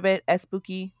in front of it, as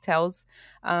Spooky Tales.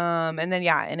 And then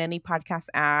yeah, in any podcast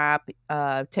app,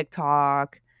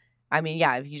 TikTok. I mean,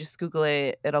 yeah, if you just Google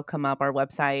it, it'll come up our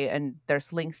website, and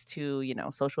there's links to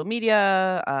social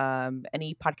media,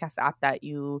 any podcast app that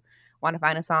you want to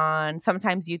find us on.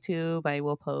 Sometimes YouTube, I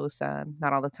will post,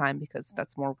 not all the time because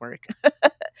that's more work.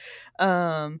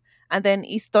 um, and then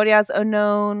Historias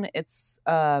Unknown, it's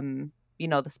the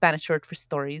Spanish word for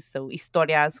stories. So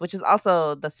historias, which is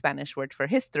also the Spanish word for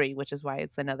history, which is why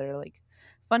it's another like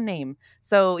fun name.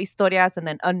 So historias and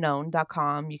then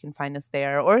unknown.com, you can find us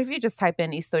there. Or if you just type in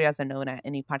Historias Unknown at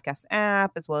any podcast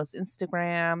app as well as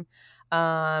Instagram.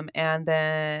 And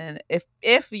then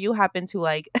if you happen to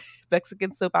like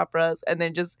Mexican soap operas and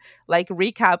then just like a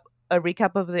recap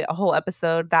of the whole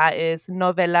episode, that is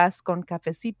Novelas con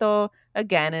Cafecito,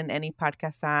 again in any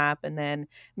podcast app. And then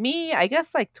me, I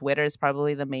guess like Twitter is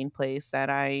probably the main place that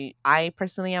I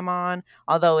personally am on,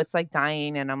 although it's like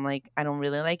dying and I'm like I don't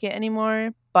really like it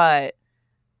anymore, but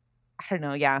I don't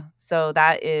know. Yeah, so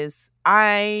that is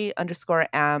I_am_Christy.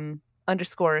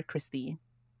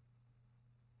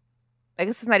 I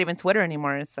guess it's not even Twitter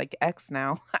anymore, it's like X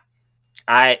now.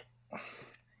 I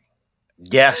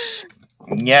Yes.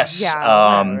 Yes.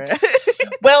 Yeah, whatever.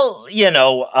 Well,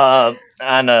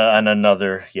 on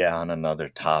another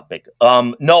topic.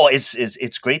 No,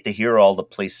 it's great to hear all the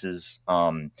places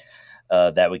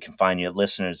that we can find you,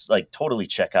 listeners. Like, totally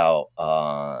check out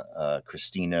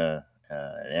Christina,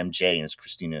 MJ, and it's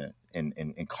Christina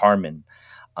and Carmen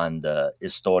on the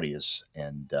Historias,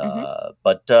 and Hmm.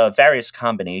 but various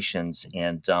combinations,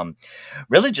 and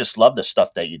really just love the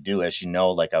stuff that you do. As you know,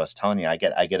 like I was telling you, I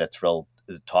get a thrill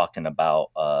talking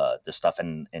about the stuff,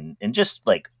 and just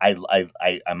like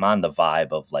I'm on the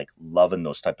vibe of like loving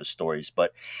those type of stories,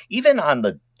 but even on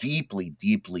the deeply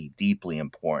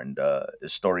important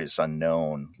stories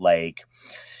unknown, like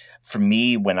for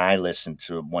me, when I listen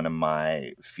to, one of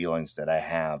my feelings that I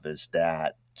have is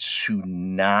that to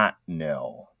not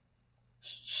know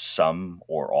some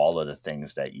or all of the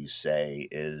things that you say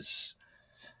is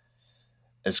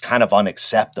kind of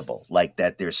unacceptable. Like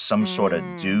that there's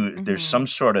Mm-hmm. some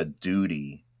sort of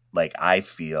duty, like I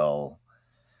feel,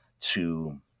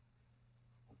 to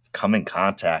come in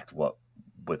contact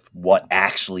with what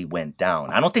actually went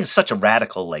down. I don't think it's such a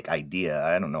radical like idea.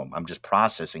 I don't know. I'm just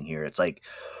processing here. It's like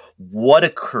what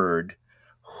occurred,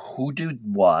 who did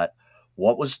what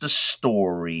was the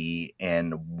story,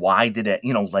 and why did it,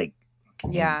 like,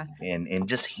 Yeah. and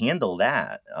just handle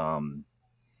that.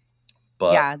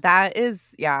 But Yeah, that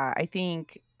is, yeah,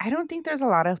 I don't think there's a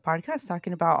lot of podcasts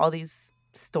talking about all these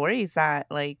stories that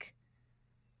like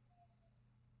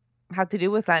have to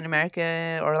do with Latin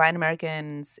America or Latin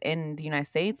Americans in the United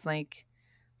States. Like,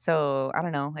 so I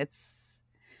don't know. It's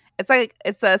like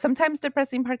it's a sometimes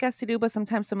depressing podcast to do, but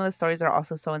sometimes some of the stories are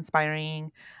also so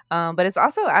inspiring. But it's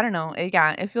also, I don't know.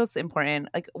 Yeah, it feels important.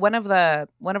 Like one of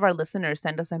our listeners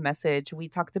sent us a message. We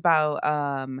talked about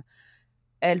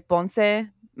El Ponce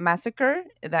massacre.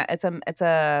 That it's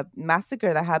a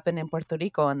massacre that happened in Puerto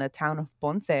Rico in the town of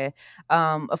Ponce.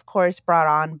 Of course, brought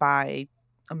on by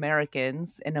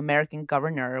Americans. An American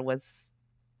governor was,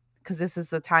 because this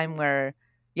is the time where,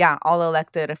 yeah, all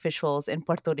elected officials in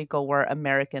Puerto Rico were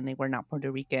American. They were not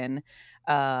Puerto Rican,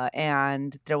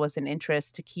 and there was an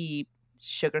interest to keep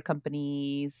sugar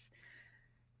companies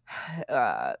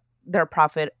uh, their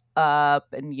profit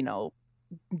up, and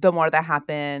the more that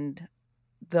happened,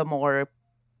 the more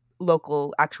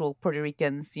local actual Puerto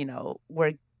Ricans,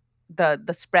 were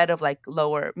the spread of like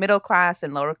lower middle class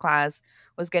and lower class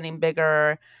was getting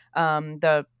bigger.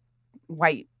 The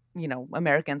white,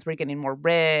 Americans were getting more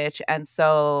rich, and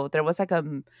so there was like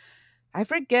I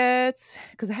forget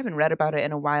because I haven't read about it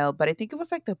in a while, but I think it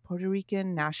was like the Puerto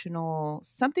Rican National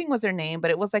something was their name, but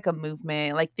it was like a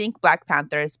movement, like think Black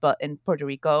Panthers, but in Puerto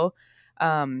Rico.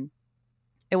 Um,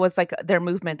 it was like their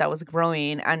movement that was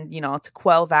growing, and to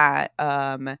quell that,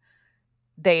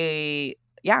 they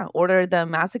ordered the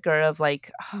massacre of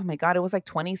like, oh my god, it was like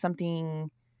 20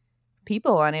 something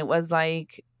people, and it was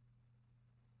like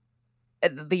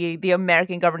the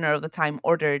American governor of the time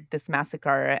ordered this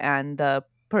massacre, and the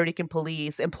Puerto Rican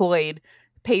police employed,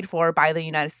 paid for by the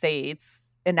United States,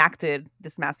 enacted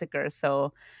this massacre.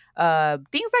 So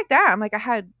things like that, I'm like, I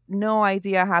had no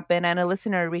idea happened. And a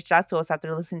listener reached out to us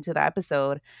after listening to the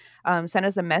episode, sent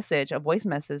us a message, a voice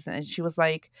message, and she was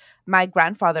like, my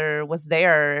grandfather was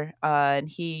there, and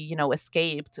he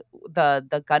escaped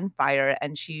the gunfire,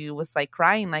 and she was like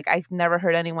crying, like, I've never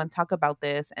heard anyone talk about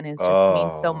this, and it just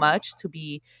means so oh, much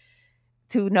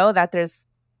to know that there's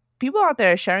people out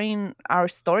there sharing our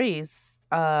stories.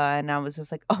 And I was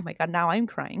just like, oh my god, now I'm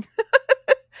crying.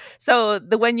 So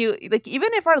the when you like, even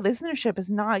if our listenership is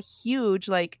not huge,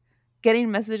 like getting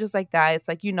messages like that, it's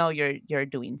like, you're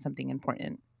doing something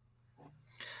important.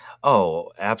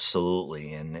 oh,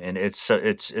 absolutely, and it's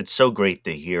so great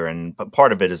to hear, and but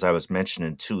part of it, as I was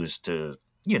mentioning too, is to,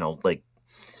 like,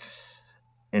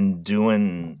 in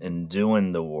doing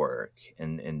the work,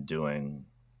 and doing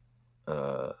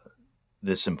uh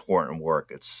this important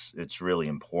work, it's really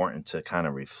important to kind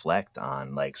of reflect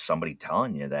on like somebody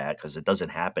telling you that, because it doesn't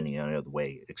happen any other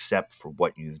way except for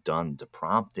what you've done to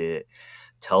prompt it,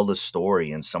 tell the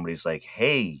story, and somebody's like,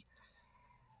 hey,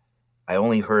 I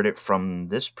only heard it from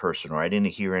this person, or I didn't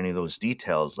hear any of those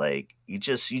details. Like, you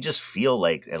just feel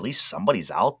like at least somebody's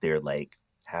out there, like,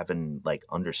 having like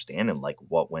understanding like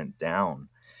what went down,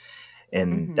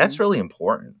 and that's Hmm. really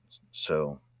important.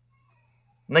 So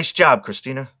nice job,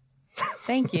 Christina.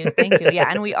 Thank you. Thank you. Yeah.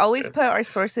 And we always put our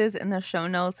sources in the show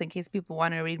notes in case people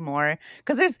want to read more.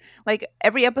 Because there's like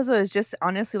every episode is just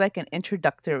honestly like an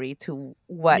introductory to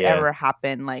Yeah. whatever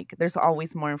happened. Like there's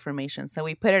always more information. So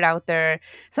we put it out there.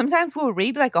 Sometimes we'll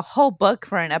read like a whole book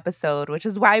for an episode, which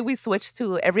is why we switched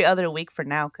to every other week for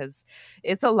now, because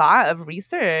it's a lot of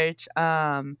research.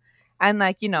 And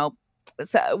like,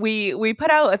 So we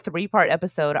put out a 3-part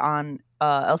episode on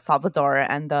El Salvador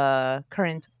and the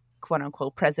current quote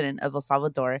unquote president of El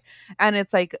Salvador, and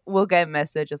it's like we'll get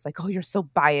messages like, "Oh, you're so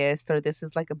biased," or "This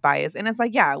is like a bias," and it's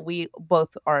like, yeah, we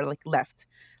both are like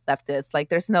leftists. Like,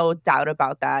 there's no doubt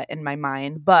about that in my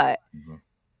mind, but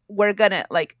we're gonna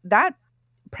like that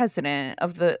president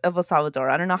of El Salvador.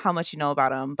 I don't know how much you know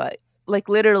about him, but like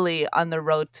literally on the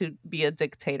road to be a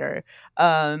dictator,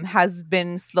 has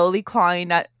been slowly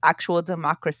clawing at actual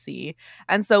democracy.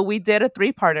 And so we did a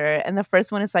 3-parter, and the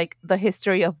first one is like the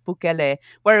history of Bukele,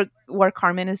 where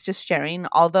Carmen is just sharing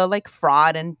all the like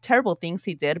fraud and terrible things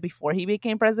he did before he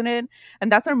became president.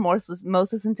 And that's our most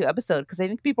listened to episode, because I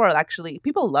think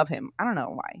people love him. I don't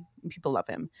know why people love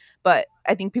him, but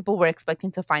I think people were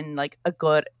expecting to find like a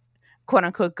good, quote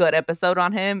unquote, good episode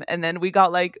on him, and then we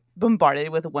got like bombarded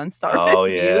with 1-star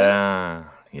reviews.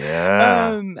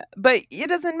 Yeah. But it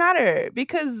doesn't matter,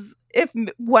 because if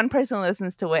one person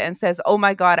listens to it and says, "Oh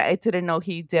my god, I didn't know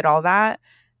he did all that,"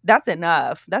 that's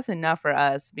enough. That's enough for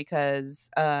us, because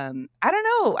I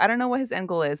don't know what his end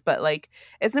goal is, but like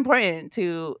it's important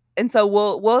to. And so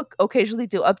we'll occasionally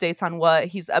do updates on what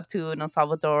he's up to in El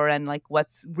Salvador and like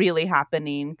what's really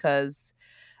happening, because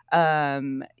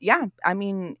yeah, I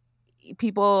mean,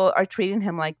 people are treating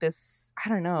him like this, I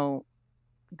don't know,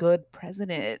 good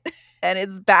president, and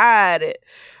it's bad.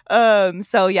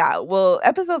 So yeah, well,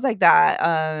 episodes like that,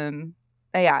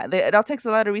 yeah, it all takes a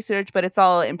lot of research, but it's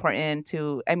all important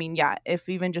to, I mean, yeah, if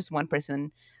even just one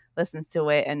person listens to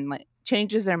it and like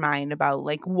changes their mind about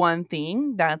like one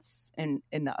thing, that's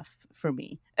enough for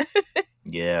me.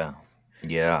 Yeah.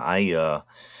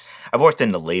 I've worked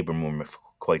in the labor movement for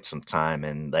quite some time,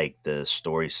 and like the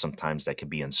stories sometimes that can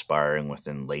be inspiring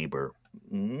within labor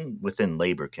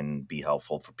can be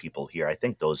helpful for people here. I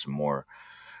think those are more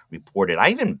reported. I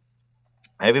even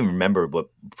remember what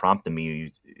prompted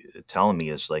me telling me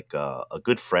is like a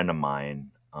good friend of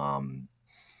mine,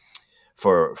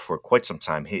 for quite some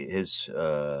time. His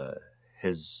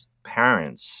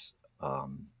parents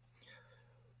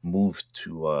moved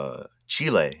to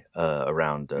Chile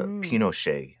around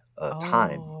Pinochet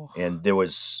time, and they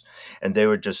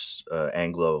were just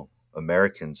Anglo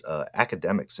Americans,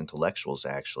 academics, intellectuals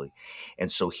actually,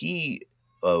 and so he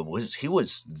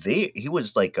was there. He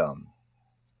was like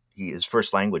his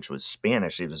first language was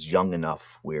Spanish. He was young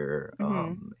enough where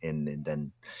and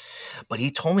then, but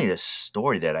he told me this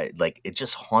story that I like. It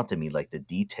just haunted me, like the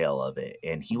detail of it.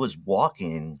 And he was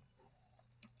walking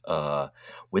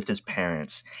with his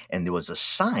parents, and there was a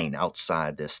sign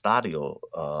outside the estadio,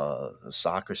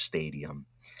 soccer stadium,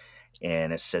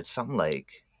 and it said something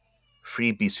like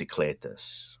 "free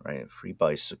bicicletas," right? Free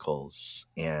bicycles.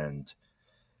 And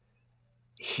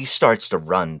he starts to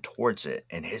run towards it,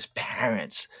 and his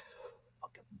parents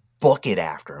book it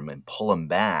after him and pull him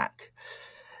back.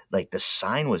 Like the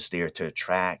sign was there to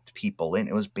attract people in.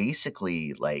 It was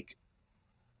basically like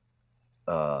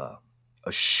a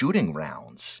shooting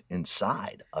rounds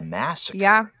inside, a massacre.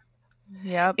 Yeah.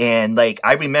 Yep. And like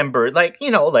I remember, like,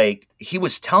 you know, like he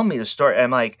was telling me the story.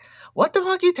 I'm like, what the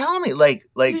fuck are you telling me? Like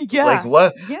what? Yeah.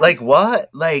 Like what?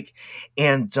 Like,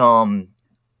 and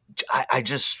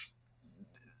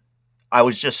I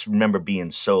was just remember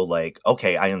being so like,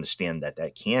 okay, I understand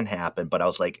that can happen, but I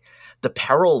was like, the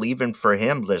peril even for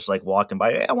him, just like walking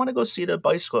by, hey, I want to go see the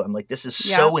bicycle. I'm like, this is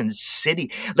so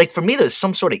insidious. Like for me, there's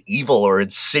some sort of evil or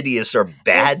insidious or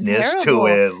badness to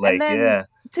it. Like, yeah.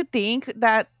 To think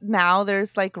that now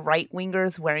there's like right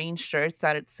wingers wearing shirts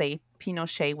that say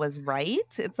Pinochet was right.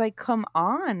 It's like, come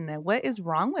on, what is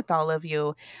wrong with all of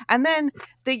you? And then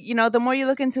the more you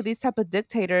look into these type of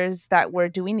dictators that were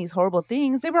doing these horrible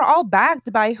things, they were all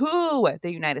backed by who?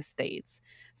 The United States.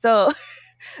 So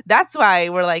that's why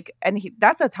we're like, and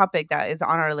that's a topic that is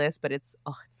on our list, but it's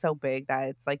so big that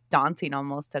it's like daunting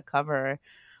almost to cover.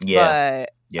 Yeah.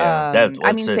 But yeah.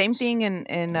 I mean, same thing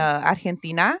in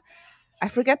Argentina. I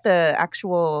forget the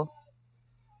actual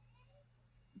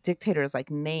dictator's like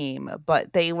name,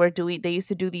 but they used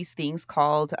to do these things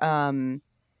called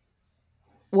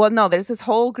there's this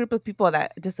whole group of people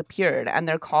that disappeared, and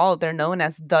they're known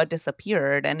as the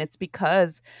disappeared, and it's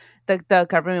because the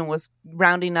government was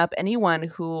rounding up anyone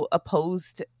who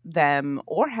opposed them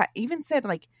or even said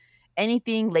like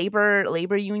anything,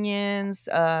 labor unions,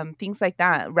 things like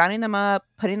that, rounding them up,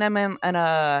 putting them in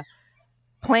a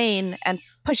plane and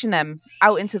pushing them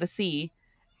out into the sea.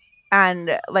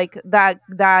 And like that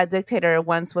dictator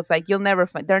once was like, you'll never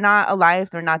find, they're not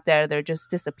alive, they're not dead, they're just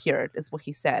disappeared, is what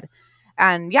he said.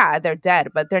 And yeah, they're dead,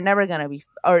 but they're never gonna be,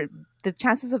 or the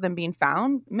chances of them being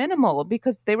found, minimal,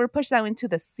 because they were pushed out into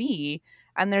the sea,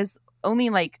 and there's only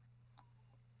like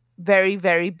very,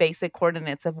 very basic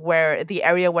coordinates of where the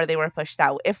area where they were pushed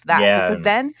out, if that, Yeah. because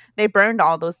then they burned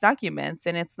all those documents.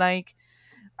 And it's like,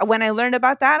 when I learned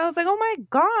about that, I was like, oh my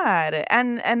God.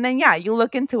 And then, yeah, you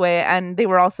look into it and they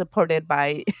were all supported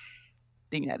by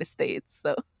the United States.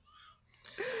 So,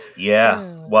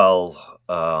 Yeah. Well,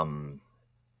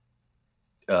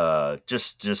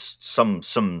 just some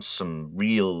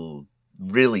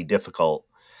really difficult,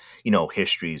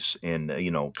 histories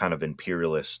in, kind of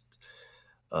imperialist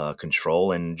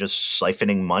control and just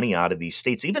siphoning money out of these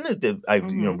states. Even if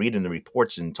reading the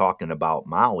reports and talking about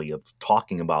Maui, of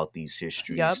talking about these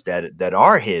histories that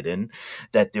are hidden,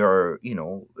 that there are,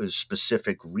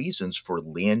 specific reasons for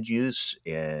land use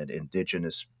and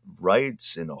indigenous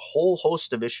rights and a whole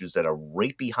host of issues that are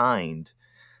right behind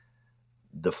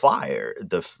the fire,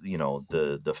 the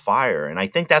fire. And I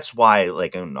think that's why,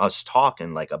 like, in us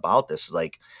talking like about this,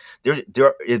 like there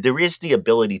is the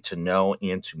ability to know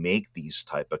and to make these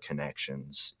type of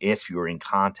connections if you're in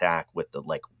contact with the,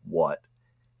 like, what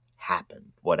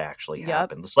happened, what actually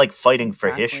happened. It's like fighting for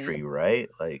history, right?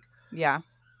 Like,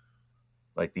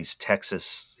 like these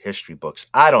Texas history books.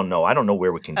 I don't know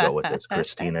where we can go with this,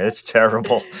 Cristina. It's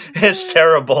terrible. It's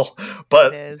terrible.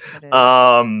 But it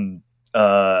is.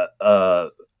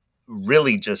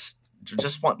 Really just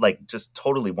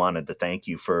totally wanted to thank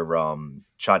you for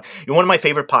Sean. You're one of my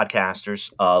favorite podcasters.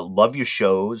 Love your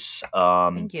shows.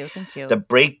 Thank you. The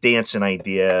breakdancing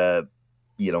idea,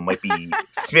 might be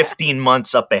 15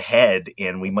 months up ahead,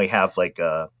 and we might have like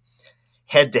a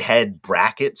head-to-head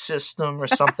bracket system or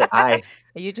something.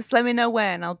 You just let me know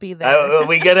when. I'll be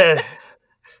there.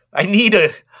 I need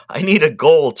a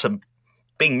goal to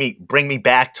bring me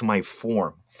back to my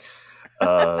form.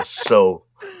 So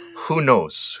who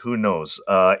knows?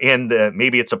 And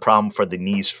maybe it's a problem for the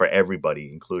knees for everybody,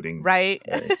 including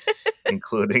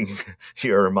including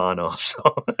your hermano.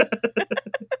 So,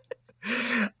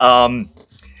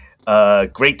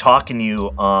 great talking to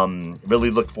you. Really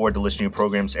look forward to listening to your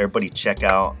programs. Everybody check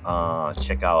out all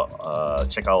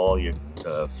your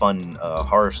fun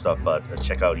horror stuff, but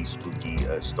check out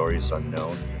Espooky, Stories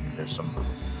Unknown. There's some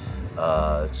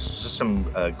just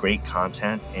some great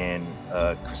content. And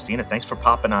Cristina, thanks for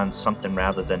popping on Something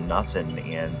Rather Than Nothing,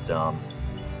 and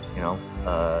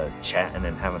chatting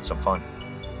and having some fun.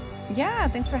 Yeah,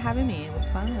 thanks for having me. It was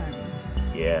fun.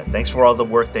 Yeah, thanks for all the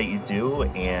work that you do,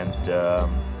 and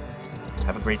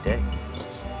have a great day.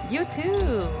 You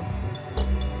too.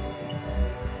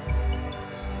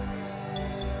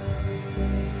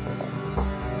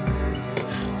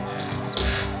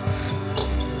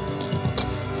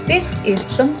 This is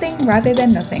Something Rather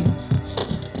Than Nothing.